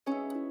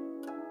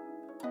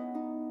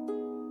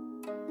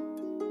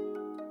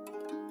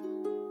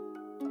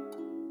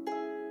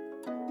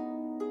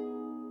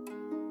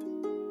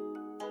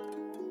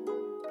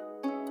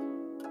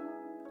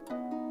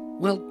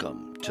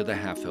Welcome to the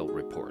Half Hill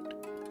Report.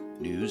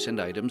 News and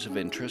items of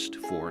interest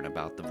for and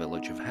about the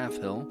village of Half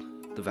Hill,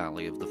 the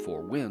Valley of the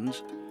Four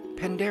Winds,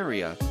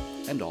 Pandaria,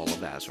 and all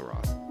of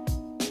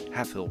Azeroth.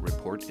 Half Hill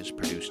Report is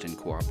produced in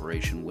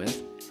cooperation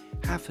with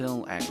Half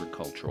Hill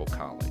Agricultural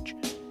College,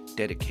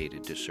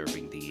 dedicated to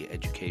serving the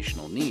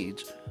educational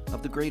needs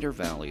of the greater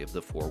Valley of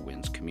the Four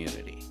Winds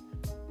community.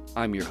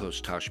 I'm your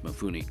host, Tosh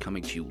Mifune,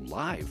 coming to you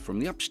live from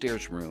the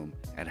upstairs room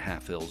at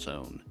Half Hill's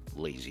own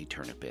Lazy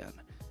Turnip Inn.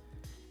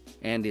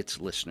 And it's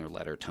listener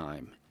letter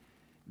time.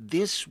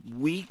 This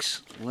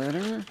week's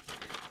letter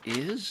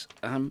is,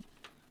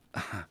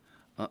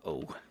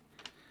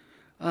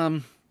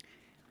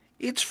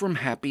 it's from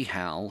Happy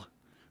Hal,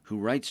 who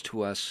writes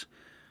to us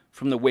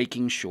from the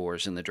waking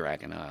shores in the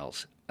Dragon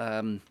Isles.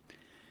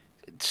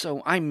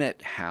 So I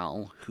met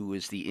Hal, who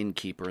is the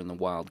innkeeper in the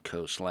Wild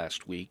Coast,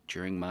 last week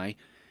during my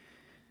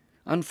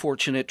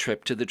unfortunate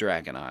trip to the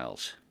Dragon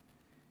Isles.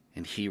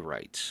 And he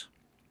writes,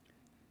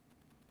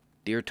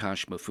 Dear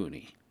Tosh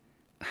Mifune,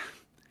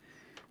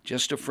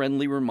 just a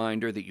friendly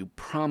reminder that you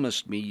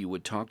promised me you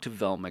would talk to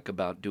Velmic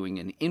about doing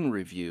an inn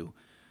review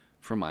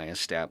for my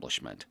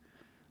establishment.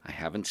 I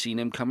haven't seen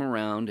him come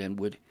around and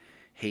would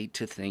hate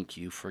to think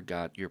you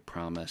forgot your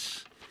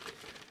promise.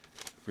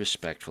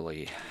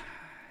 Respectfully,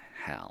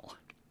 Hal.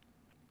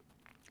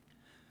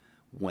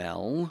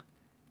 Well,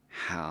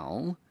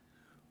 Hal,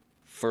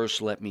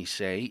 first let me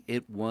say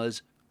it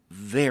was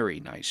very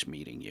nice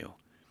meeting you.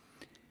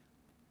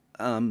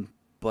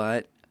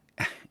 But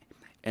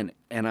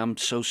and I'm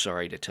so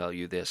sorry to tell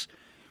you this,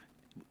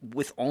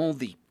 with all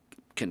the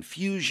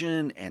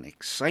confusion and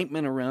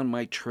excitement around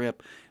my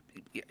trip,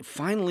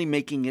 finally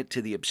making it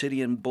to the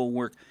Obsidian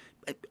Bulwark,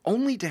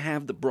 only to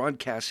have the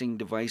broadcasting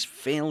device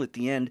fail at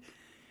the end.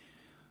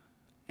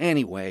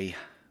 Anyway,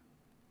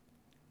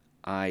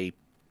 I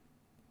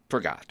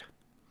forgot.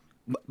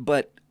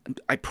 But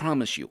I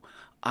promise you,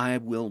 I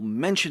will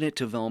mention it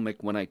to Velmic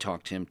when I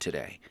talk to him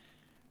today.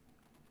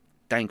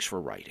 Thanks for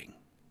writing.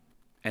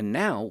 And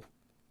now,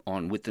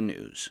 on with the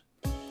news.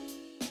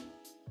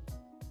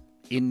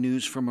 In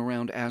news from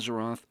around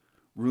Azeroth,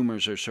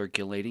 rumors are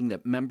circulating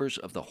that members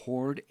of the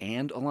Horde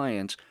and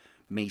Alliance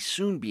may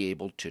soon be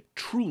able to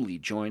truly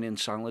join in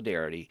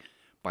solidarity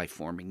by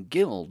forming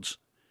guilds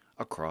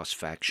across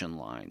faction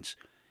lines.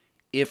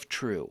 If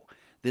true,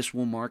 this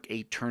will mark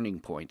a turning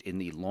point in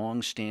the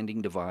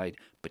long-standing divide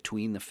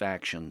between the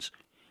factions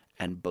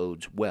and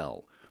bodes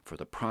well for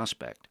the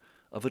prospect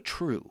of a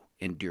true,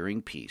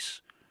 enduring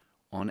peace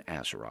on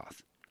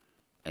Azeroth.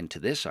 And to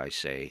this I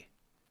say,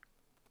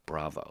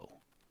 bravo.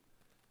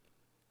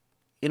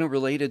 In a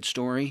related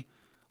story,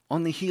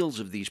 on the heels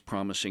of these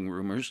promising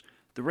rumors,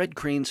 the Red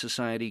Crane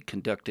Society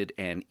conducted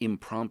an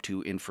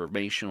impromptu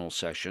informational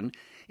session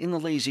in the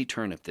Lazy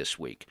Turnip this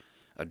week,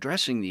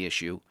 addressing the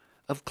issue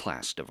of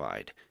class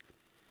divide.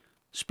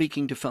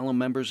 Speaking to fellow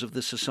members of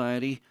the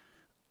society,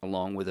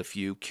 along with a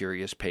few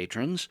curious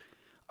patrons,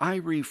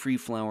 Irie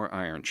Freeflower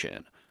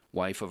Ironchin,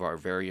 wife of our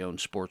very own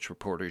sports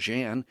reporter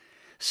Jan,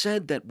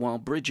 said that while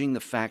bridging the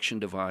faction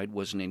divide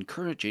was an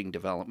encouraging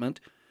development,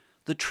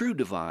 the true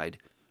divide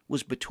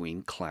was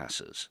between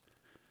classes.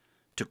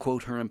 To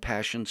quote her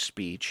impassioned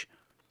speech,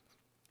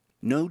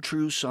 "No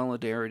true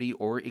solidarity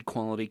or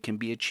equality can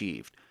be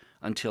achieved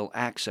until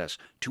access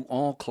to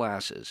all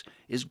classes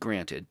is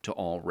granted to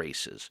all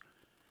races.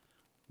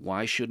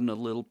 Why shouldn't a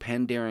little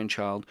Pandaren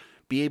child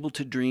be able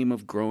to dream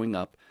of growing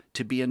up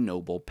to be a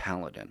noble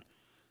paladin?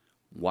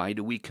 Why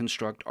do we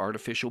construct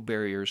artificial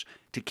barriers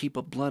to keep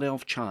a blood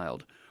elf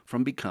child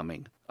from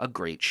becoming a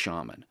great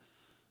shaman?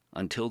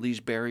 Until these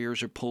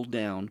barriers are pulled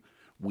down,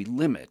 we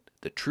limit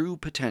the true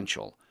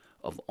potential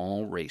of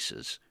all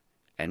races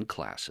and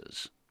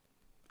classes."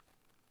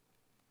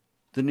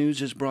 The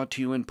news is brought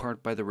to you in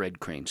part by the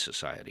Red Crane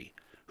Society,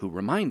 who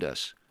remind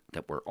us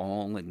that we're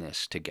all in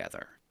this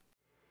together.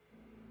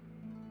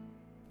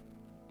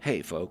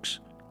 Hey folks,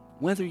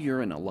 whether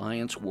you're an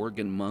Alliance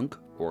Worgen monk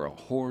or a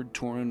Horde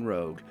Tauren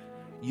rogue,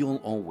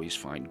 you'll always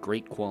find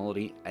great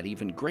quality at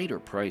even greater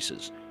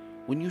prices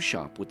when you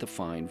shop with the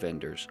fine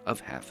vendors of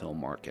Half Hill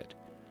Market.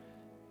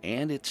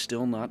 And it's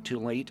still not too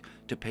late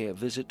to pay a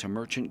visit to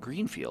Merchant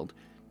Greenfield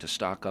to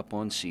stock up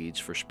on seeds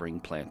for spring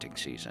planting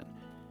season.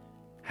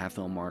 Half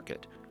Hill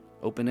Market,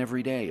 open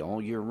every day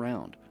all year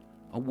round.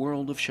 A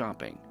world of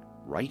shopping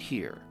right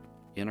here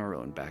in our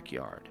own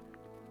backyard.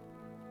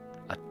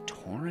 A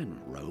Tauren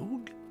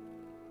rogue?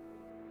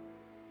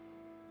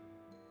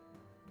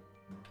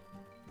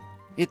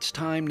 It's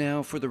time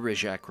now for the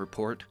Rizhak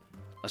Report,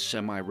 a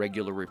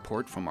semi-regular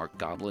report from our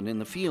goblin in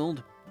the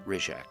field,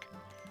 Rizhak.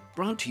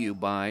 Brought to you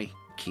by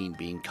Keen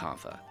Bean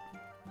Kava.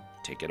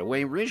 Take it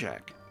away,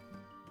 Rizhak.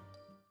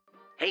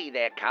 Hey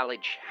there,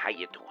 college. How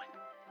you doing?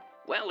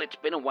 Well, it's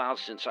been a while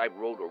since I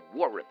wrote a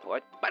war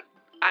report, but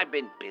I've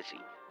been busy.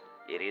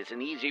 It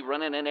isn't easy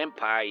running an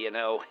empire, you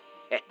know.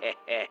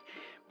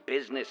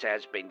 Business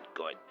has been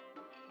good.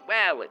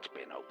 Well, it's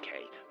been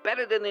okay.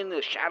 Better than in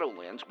the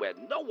Shadowlands, where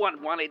no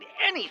one wanted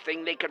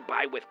anything they could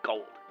buy with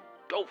gold.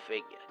 Go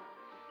figure.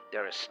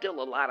 There are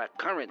still a lot of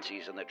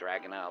currencies in the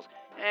Dragon Isles,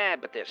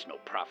 but there's no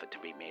profit to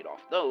be made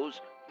off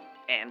those.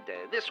 And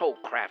this whole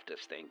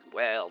crafters thing,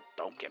 well,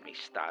 don't get me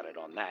started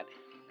on that,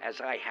 as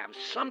I have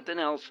something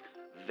else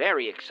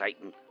very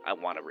exciting I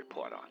want to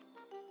report on.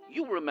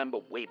 You remember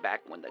way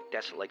back when the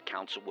Desolate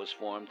Council was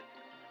formed?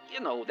 You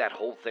know, that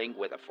whole thing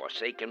where the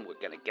Forsaken were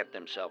going to get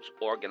themselves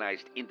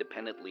organized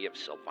independently of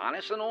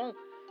Sylvanas and all?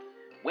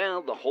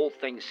 Well, the whole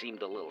thing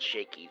seemed a little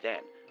shaky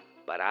then,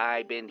 but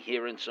I've been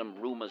hearing some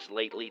rumors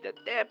lately that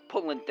they're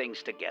pulling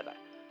things together.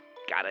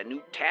 Got a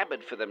new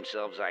tabard for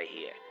themselves, I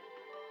hear.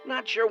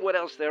 Not sure what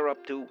else they're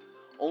up to,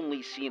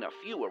 only seen a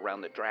few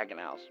around the Dragon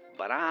Isles,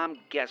 but I'm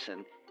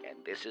guessing, and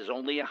this is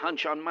only a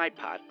hunch on my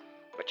part,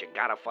 but you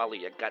gotta follow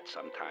your gut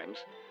sometimes,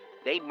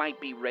 they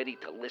might be ready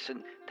to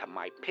listen to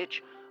my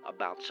pitch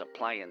about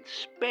supplying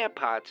spare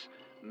parts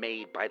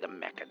made by the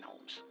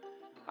Mechanomes.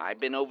 I've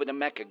been over to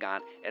Mechagon,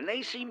 and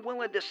they seem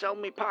willing to sell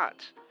me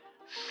parts.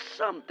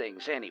 Some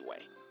things, anyway.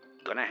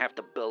 Gonna have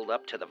to build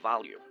up to the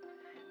volume.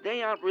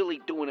 They aren't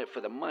really doing it for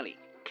the money.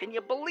 Can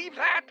you believe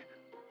that?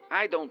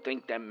 I don't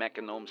think them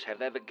Mechanomes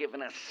have ever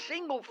given a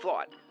single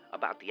thought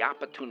about the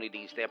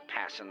opportunities they're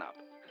passing up.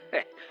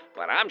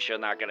 But I'm sure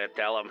not gonna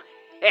tell them.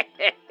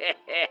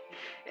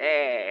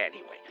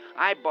 Anyway,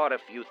 I bought a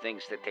few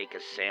things to take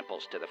as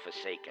samples to the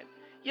Forsaken.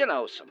 You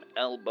know, some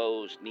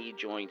elbows, knee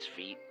joints,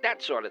 feet,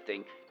 that sort of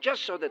thing,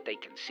 just so that they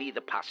can see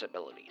the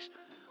possibilities.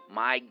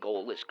 My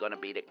goal is going to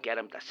be to get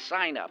them to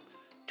sign up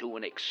to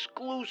an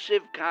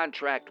exclusive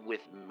contract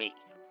with me.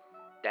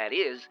 That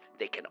is,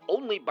 they can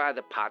only buy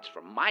the parts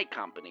from my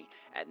company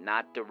and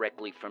not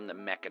directly from the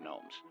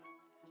Mechanomes.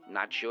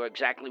 Not sure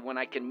exactly when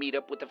I can meet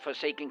up with the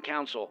Forsaken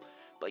Council,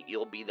 but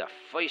you'll be the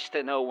first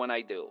to know when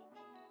I do.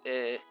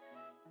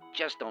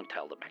 Just don't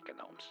tell the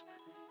Mechanomes.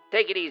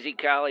 Take it easy,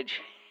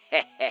 college.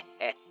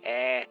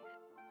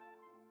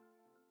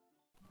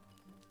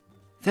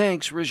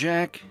 Thanks,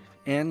 Rizak,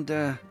 and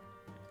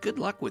good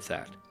luck with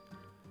that.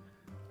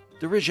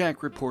 The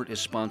Rizak Report is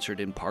sponsored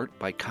in part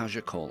by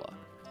Kaja-Cola.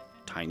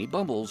 Tiny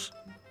bubbles,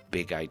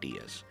 big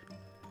ideas.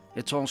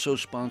 It's also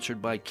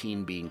sponsored by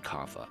Keen Bean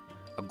Kaffa,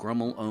 a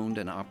Grummel-owned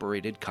and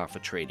operated kaffa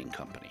trading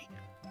company.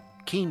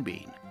 Keen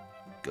Bean,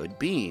 good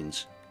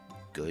beans,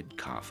 good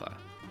kaffa.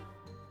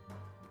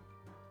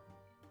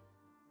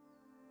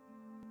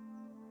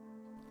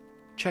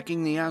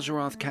 Checking the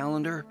Azeroth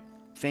calendar,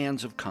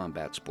 fans of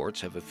combat sports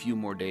have a few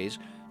more days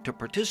to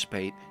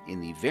participate in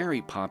the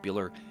very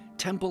popular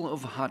Temple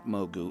of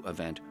Hot-Mogu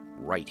event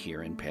right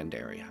here in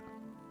Pandaria.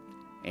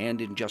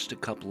 And in just a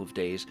couple of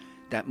days,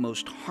 that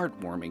most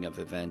heartwarming of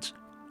events,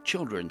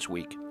 Children's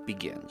Week,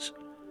 begins.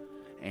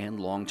 And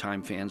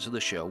longtime fans of the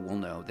show will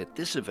know that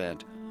this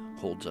event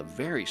holds a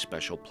very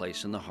special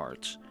place in the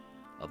hearts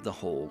of the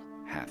whole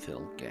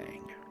Halfhill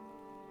gang.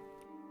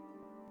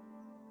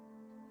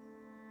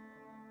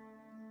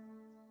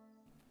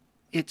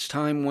 It's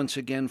time once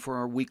again for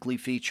our weekly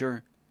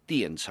feature,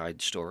 The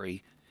Inside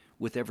Story,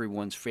 with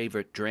everyone's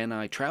favorite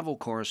Draenei travel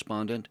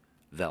correspondent,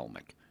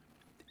 Velmic.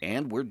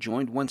 And we're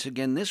joined once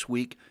again this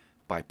week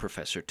by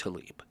Professor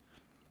Taliep.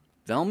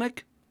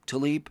 Velmic,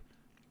 Taliep,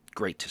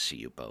 great to see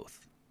you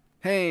both.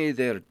 Hey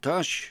there,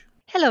 Tosh.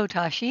 Hello,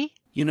 Tashi.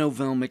 You know,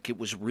 Velmic, it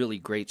was really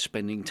great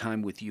spending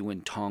time with you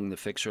and Tong the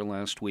Fixer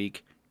last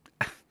week.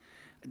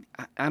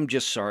 I'm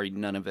just sorry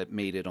none of it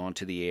made it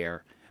onto the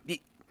air.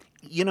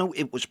 You know,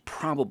 it was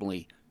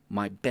probably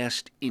my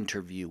best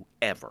interview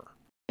ever.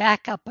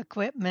 Backup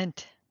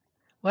equipment.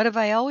 What have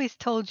I always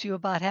told you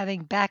about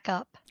having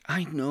backup?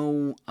 I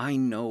know.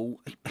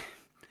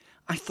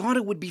 I thought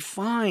it would be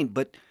fine,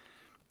 but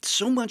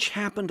so much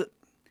happened.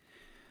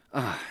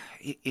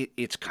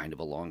 It's kind of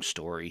a long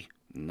story.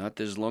 Not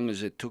as long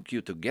as it took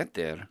you to get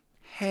there.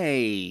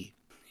 Hey.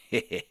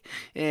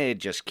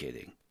 Just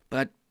kidding.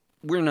 But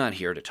we're not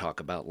here to talk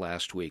about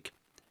last week.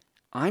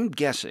 I'm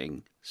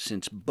guessing,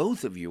 since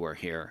both of you are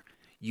here,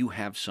 you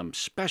have some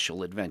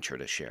special adventure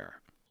to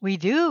share. We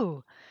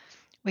do.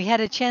 We had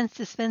a chance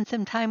to spend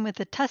some time with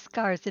the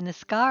Tuscars in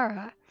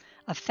Iskara,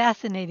 a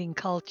fascinating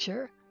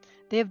culture.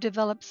 They have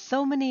developed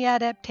so many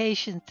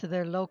adaptations to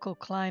their local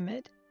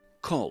climate.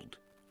 Cold.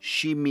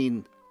 She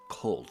mean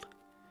cold.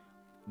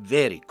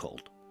 Very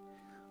cold.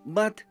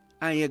 But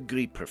I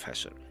agree,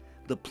 Professor.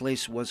 The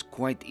place was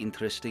quite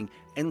interesting,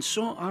 and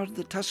so are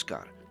the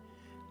Tuscar.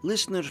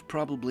 Listeners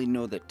probably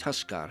know that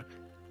Tuscar,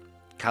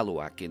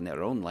 Kaluak in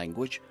their own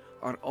language,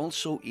 are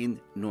also in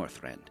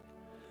Northrend.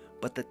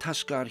 But the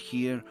Tuscar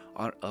here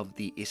are of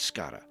the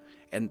Iskara,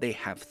 and they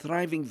have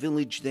thriving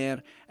village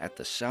there at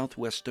the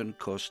southwestern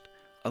coast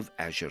of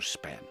Azure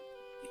Span.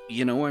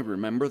 You know, I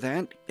remember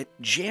that.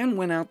 Jan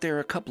went out there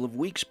a couple of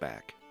weeks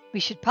back. We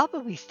should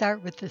probably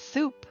start with the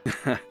soup.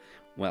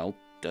 Well,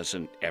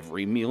 doesn't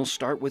every meal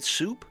start with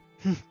soup?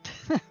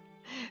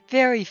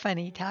 Very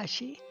funny,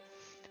 Tashi.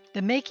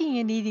 The making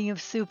and eating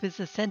of soup is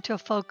the central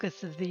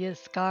focus of the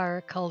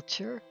Iskara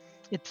culture.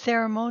 It's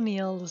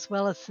ceremonial as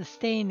well as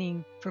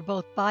sustaining for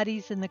both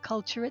bodies and the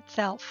culture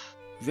itself.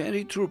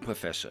 Very true,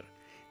 Professor.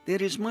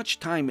 There is much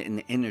time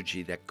and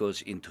energy that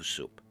goes into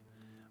soup.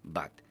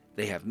 But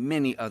They have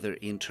many other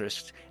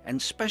interests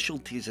and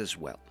specialties as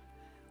well.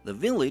 The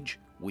village,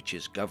 which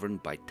is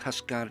governed by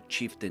Tuskar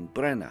chieftain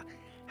Brenna,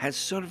 has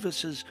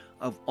services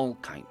of all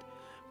kind,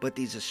 but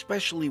is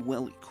especially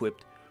well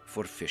equipped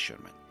for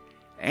fishermen.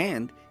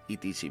 And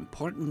it is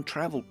important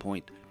travel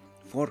point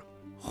for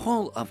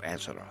whole of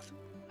Azeroth.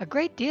 A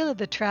great deal of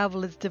the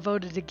travel is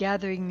devoted to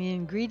gathering the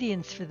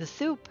ingredients for the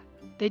soup.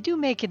 They do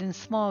make it in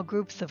small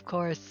groups, of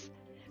course,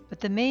 but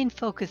the main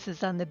focus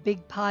is on the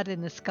big pot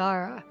in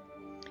Iskara.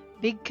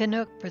 Big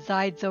Canuck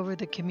presides over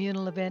the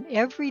communal event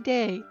every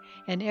day,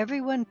 and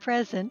everyone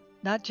present,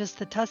 not just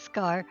the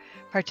Tuskar,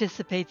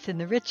 participates in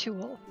the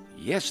ritual.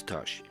 Yes,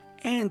 Tosh,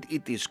 and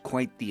it is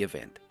quite the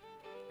event.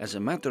 As a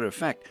matter of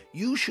fact,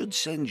 you should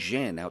send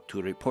Jen out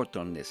to report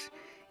on this.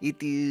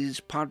 It is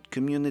part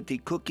community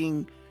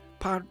cooking,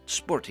 part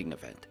sporting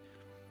event.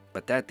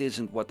 But that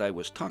isn't what I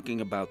was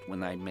talking about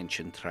when I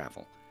mentioned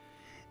travel.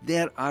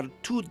 There are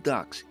 2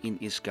 docks in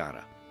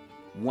Iskara.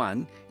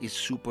 One is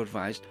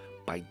supervised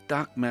by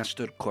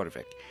Dockmaster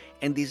Korvik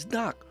and is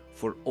dock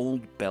for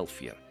Old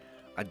Belfier,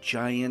 a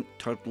giant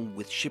turtle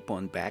with ship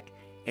on back,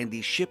 and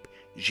the ship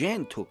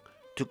Jan took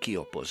to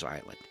Kiopo's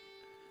island.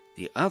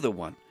 The other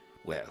one,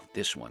 well,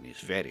 this one is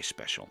very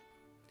special.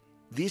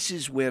 This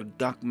is where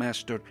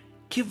Dockmaster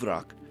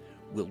Kivrak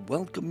will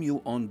welcome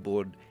you on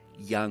board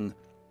young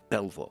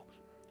Belvo,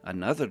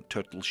 another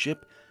turtle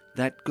ship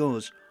that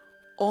goes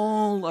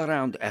all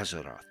around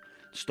Azeroth,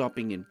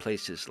 stopping in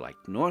places like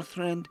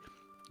Northrend,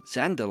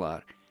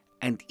 Zandalar,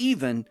 and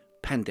even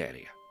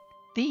Pandaria.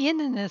 The inn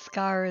in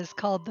Iskar is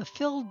called the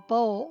Filled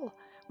Bowl,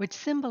 which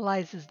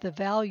symbolizes the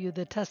value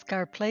the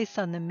Tuskar place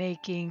on the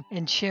making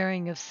and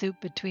sharing of soup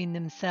between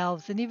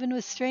themselves and even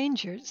with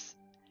strangers.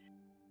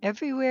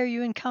 Everywhere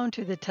you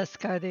encounter the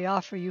Tuskar, they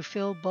offer you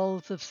filled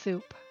bowls of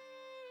soup.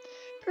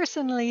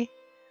 Personally,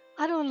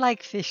 I don't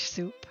like fish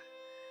soup,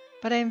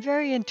 but I am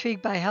very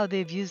intrigued by how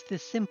they've used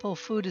this simple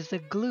food as a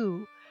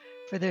glue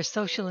for their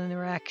social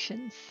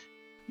interactions.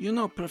 You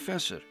know,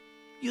 Professor,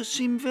 you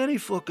seem very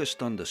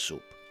focused on the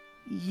soup.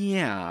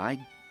 Yeah, I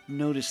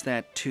noticed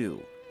that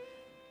too.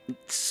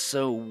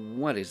 So,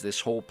 what is this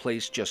whole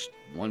place, just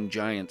one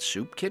giant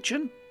soup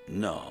kitchen?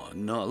 No,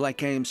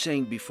 like I am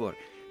saying before,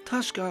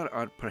 Tuskar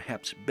are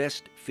perhaps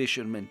best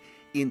fishermen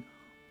in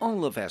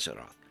all of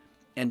Azeroth,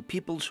 and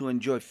peoples who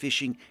enjoy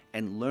fishing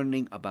and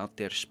learning about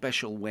their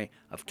special way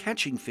of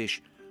catching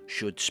fish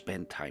should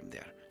spend time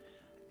there.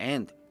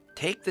 And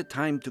take the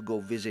time to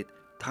go visit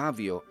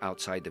Tavio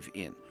outside of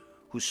Inn,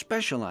 who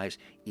specialize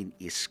in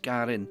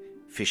Iskaran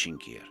fishing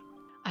gear.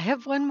 I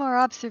have one more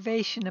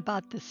observation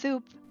about the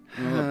soup.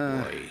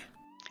 Oh boy.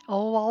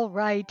 Oh, all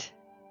right.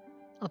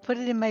 I'll put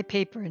it in my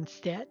paper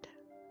instead.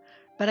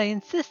 But I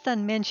insist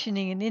on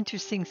mentioning an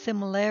interesting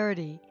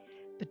similarity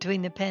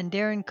between the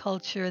Pandaren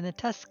culture and the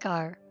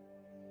Tuskar.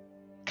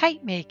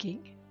 Kite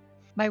making.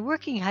 My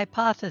working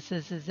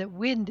hypothesis is that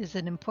wind is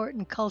an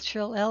important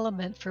cultural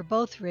element for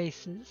both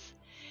races,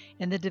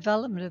 and the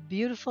development of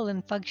beautiful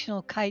and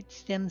functional kites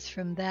stems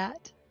from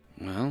that.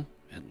 Well,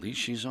 at least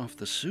she's off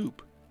the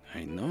soup.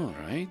 I know,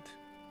 right?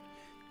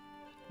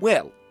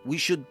 Well, we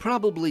should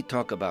probably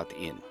talk about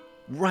Inn.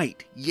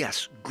 Right,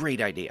 yes, great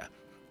idea.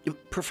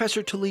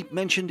 Professor Talib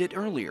mentioned it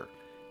earlier.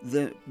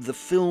 The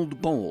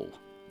filled bowl.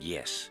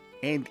 Yes,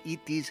 and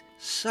it is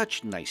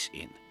such nice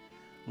inn.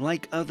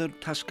 Like other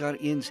Tuskar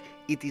inns,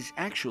 it is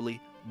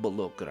actually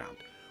below ground,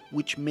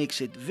 which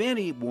makes it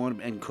very warm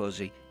and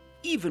cozy,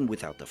 even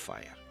without the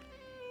fire.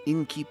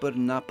 Innkeeper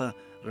Napa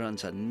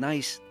runs a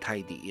nice,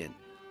 tidy inn,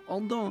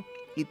 although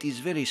it is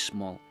very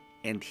small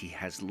and he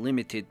has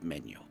limited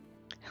menu.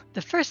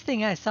 The first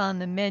thing I saw on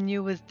the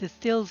menu was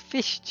distilled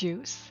fish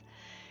juice,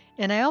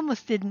 and I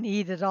almost didn't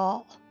eat at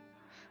all.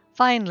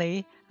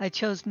 Finally, I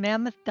chose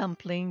mammoth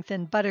dumplings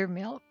and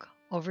buttermilk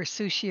over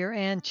sushi or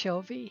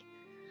anchovy.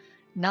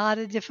 Not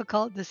a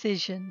difficult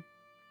decision.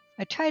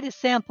 I try to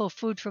sample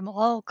food from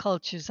all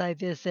cultures I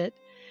visit,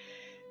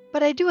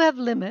 but I do have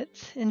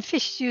limits, and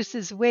fish juice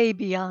is way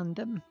beyond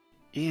them.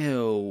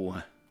 Ew.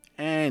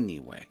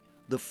 Anyway,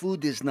 the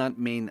food is not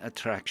main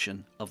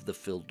attraction of the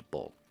filled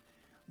bowl.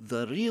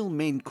 The real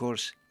main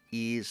course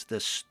is the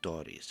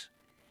stories.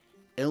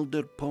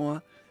 Elder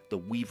Poa, the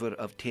weaver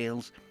of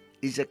tales,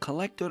 is a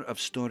collector of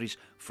stories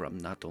from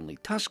not only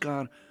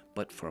Tuskar,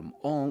 but from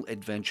all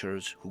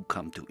adventurers who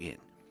come to Inn.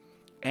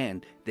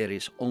 And there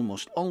is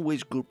almost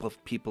always group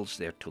of peoples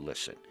there to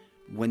listen.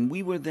 When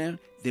we were there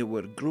were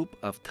a group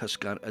of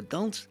Tuskar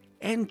adults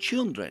and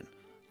children,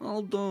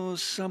 although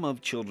some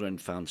of children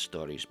found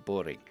stories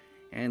boring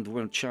and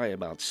weren't shy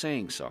about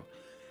saying so.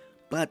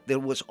 But there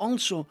was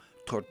also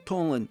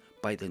Tortolan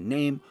by the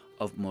name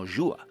of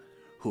Mojua,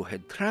 who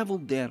had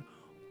traveled there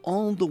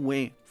all the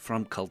way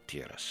from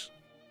Kaltiras.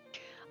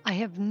 I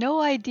have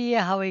no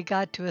idea how he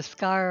got to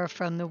Iskara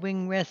from the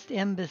Wingwest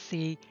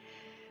Embassy,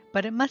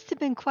 but it must have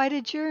been quite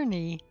a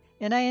journey,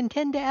 and I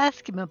intend to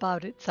ask him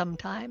about it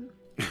sometime.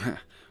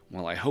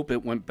 Well, I hope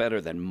it went better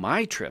than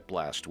my trip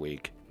last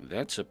week.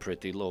 That's a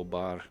pretty low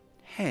bar.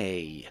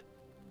 Hey.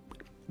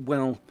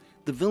 Well,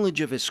 the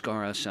village of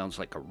Iskara sounds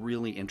like a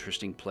really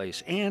interesting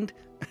place, and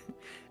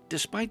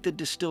despite the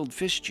distilled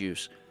fish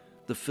juice,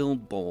 the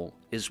filled bowl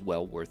is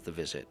well worth the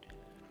visit.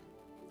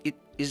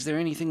 Is there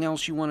anything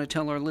else you want to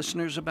tell our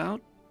listeners about?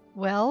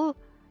 Well,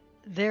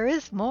 there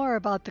is more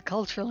about the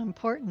cultural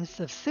importance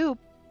of soup.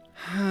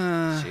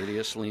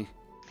 Seriously?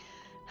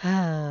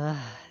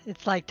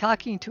 It's like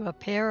talking to a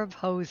pair of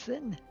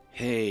hosen.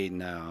 Hey,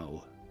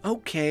 now.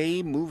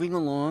 Okay, moving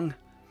along.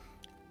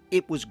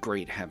 It was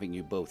great having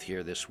you both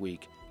here this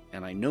week,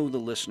 and I know the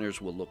listeners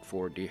will look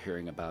forward to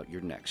hearing about your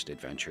next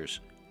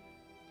adventures.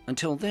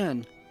 Until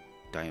then,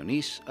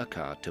 Dionys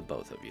Aka to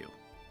both of you.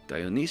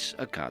 Dionys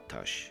Aka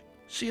Tash.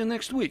 See you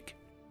next week.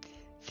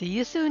 See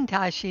you soon,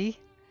 Tashi.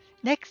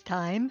 Next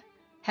time,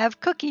 have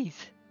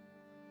cookies.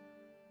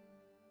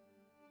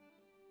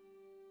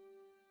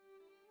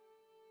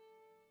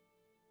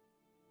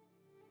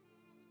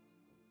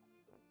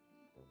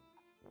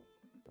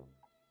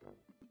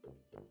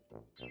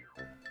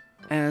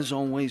 As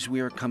always, we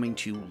are coming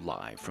to you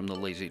live from the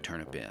Lazy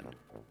Turnip Inn,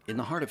 in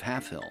the heart of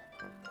Half Hill,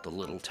 the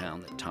little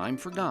town that time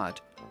forgot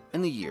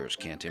and the years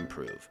can't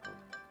improve.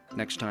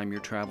 Next time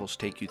your travels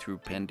take you through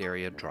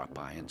Pandaria, drop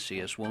by and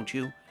see us, won't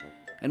you?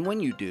 And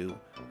when you do,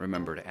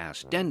 remember to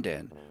ask Den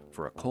Den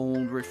for a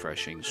cold,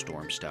 refreshing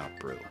Storm Stout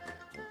brew,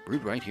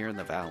 brewed right here in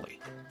the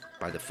valley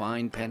by the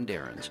fine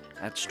Pandarans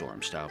at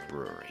Storm Stout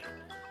Brewery.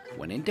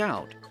 When in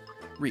doubt,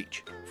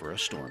 reach for a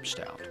Storm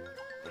Stout.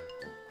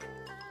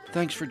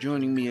 Thanks for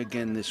joining me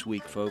again this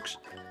week, folks,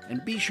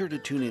 and be sure to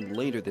tune in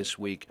later this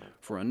week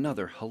for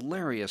another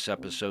hilarious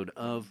episode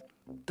of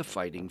The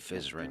Fighting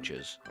Fizz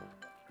Wrenches.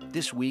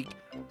 This week,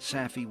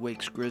 Safi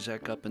wakes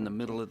Grizek up in the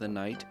middle of the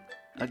night,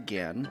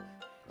 again,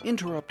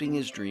 interrupting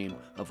his dream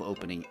of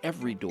opening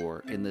every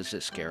door in the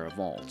Ziskara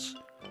vaults,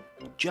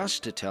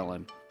 just to tell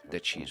him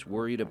that she's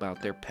worried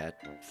about their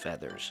pet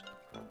feathers.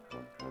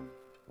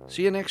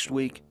 See you next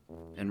week,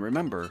 and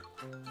remember,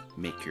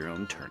 make your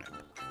own turnip.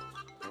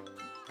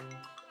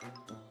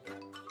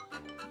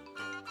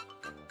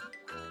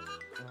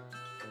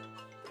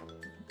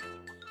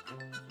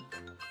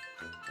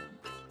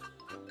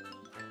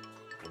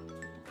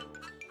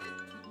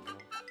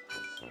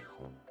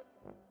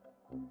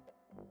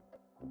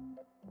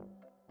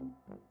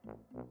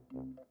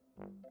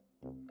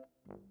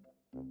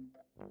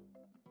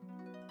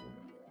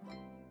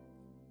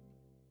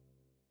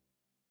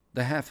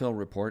 The Half Hill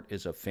Report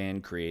is a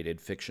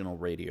fan-created fictional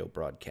radio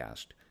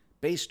broadcast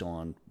based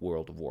on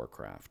World of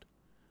Warcraft.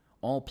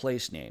 All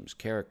place names,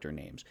 character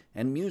names,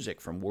 and music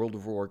from World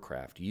of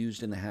Warcraft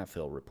used in the Half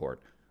Hill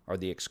Report are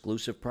the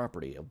exclusive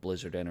property of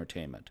Blizzard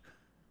Entertainment.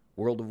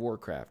 World of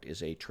Warcraft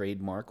is a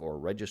trademark or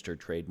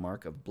registered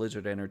trademark of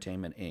Blizzard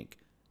Entertainment, Inc.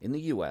 in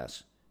the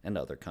U.S. and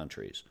other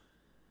countries.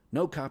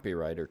 No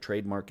copyright or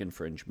trademark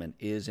infringement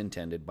is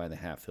intended by the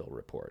Half Hill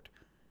Report.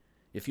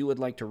 If you would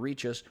like to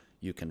reach us,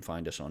 you can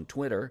find us on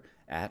Twitter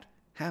at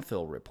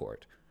HalfHillReport,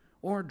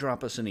 or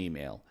drop us an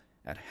email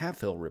at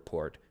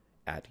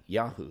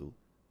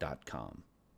halfhillreport@yahoo.com.